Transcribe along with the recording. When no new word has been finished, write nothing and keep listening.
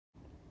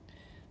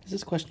This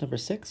is question number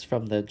 6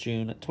 from the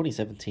June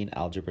 2017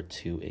 Algebra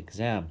 2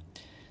 exam.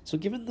 So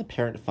given the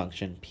parent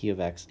function p of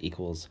x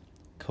equals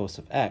cos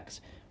of x,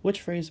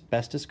 which phrase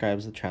best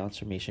describes the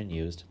transformation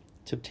used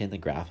to obtain the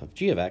graph of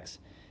g of x,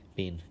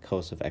 being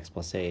cos of x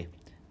plus a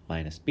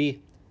minus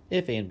b,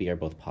 if a and b are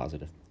both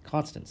positive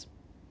constants?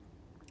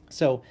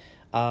 So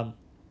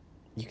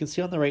you can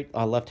see on the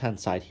left-hand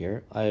side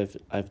here,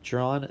 I've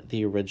drawn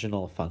the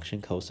original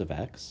function cos of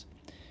x,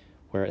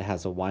 where it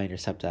has a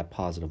y-intercept at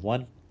positive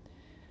 1,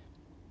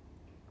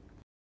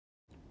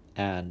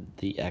 and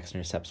the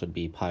x-intercepts would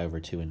be pi over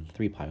 2 and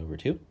 3 pi over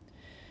 2.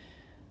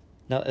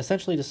 Now,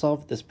 essentially, to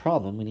solve this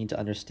problem, we need to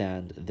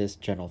understand this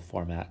general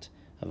format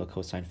of a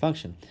cosine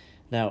function.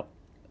 Now,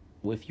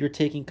 if you're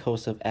taking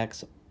cos of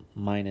x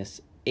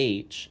minus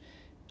h,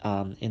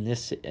 in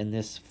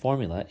this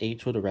formula,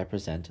 h would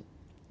represent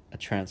a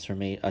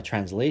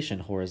translation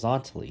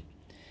horizontally.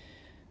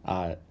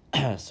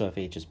 So if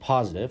h is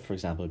positive, for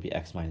example, it would be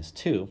x minus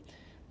 2,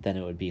 then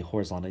it would be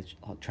horizontally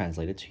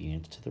translated 2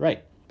 units to the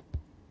right.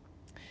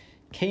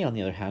 K, on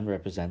the other hand,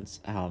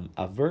 represents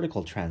a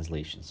vertical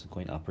translation, so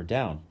going up or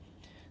down.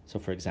 So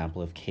for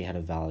example, if k had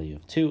a value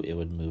of 2, it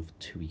would move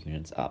 2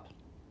 units up.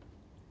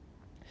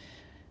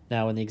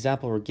 Now, in the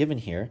example we're given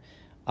here,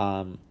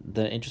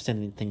 the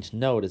interesting thing to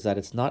note is that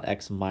it's not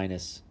x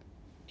minus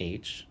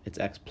h, it's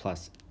x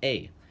plus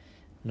a.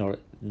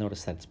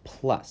 Notice that it's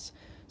plus.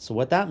 So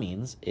what that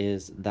means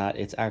is that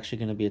it's actually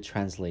going to be a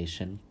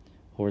translation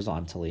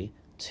horizontally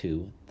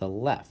to the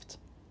left.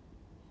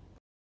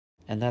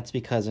 And that's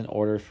because in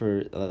order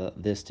for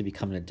this to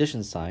become an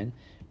addition sign,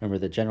 remember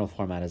the general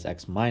format is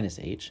x minus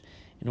h,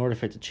 in order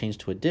for it to change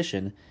to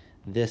addition,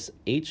 this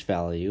h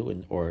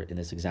value, or in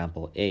this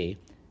example a,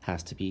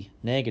 has to be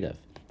negative.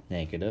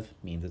 Negative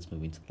means it's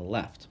moving to the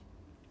left.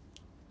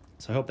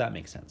 So I hope that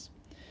makes sense.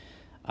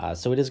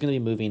 So it is going to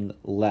be moving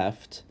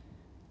left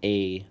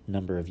a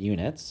number of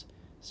units.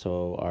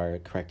 So our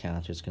correct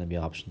answer is going to be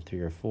option 3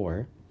 or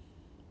 4.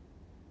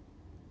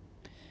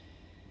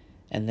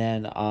 And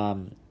then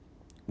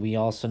we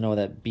also know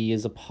that b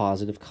is a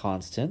positive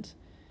constant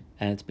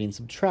and it's being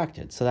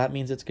subtracted. So that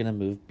means it's going to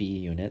move b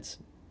units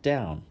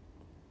down.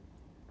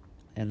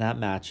 And that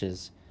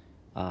matches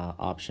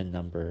option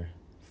number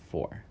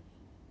 4.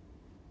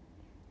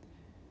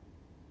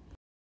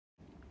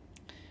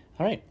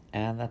 All right,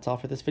 and that's all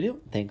for this video.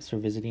 Thanks for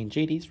visiting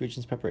JD's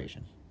Regents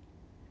Preparation.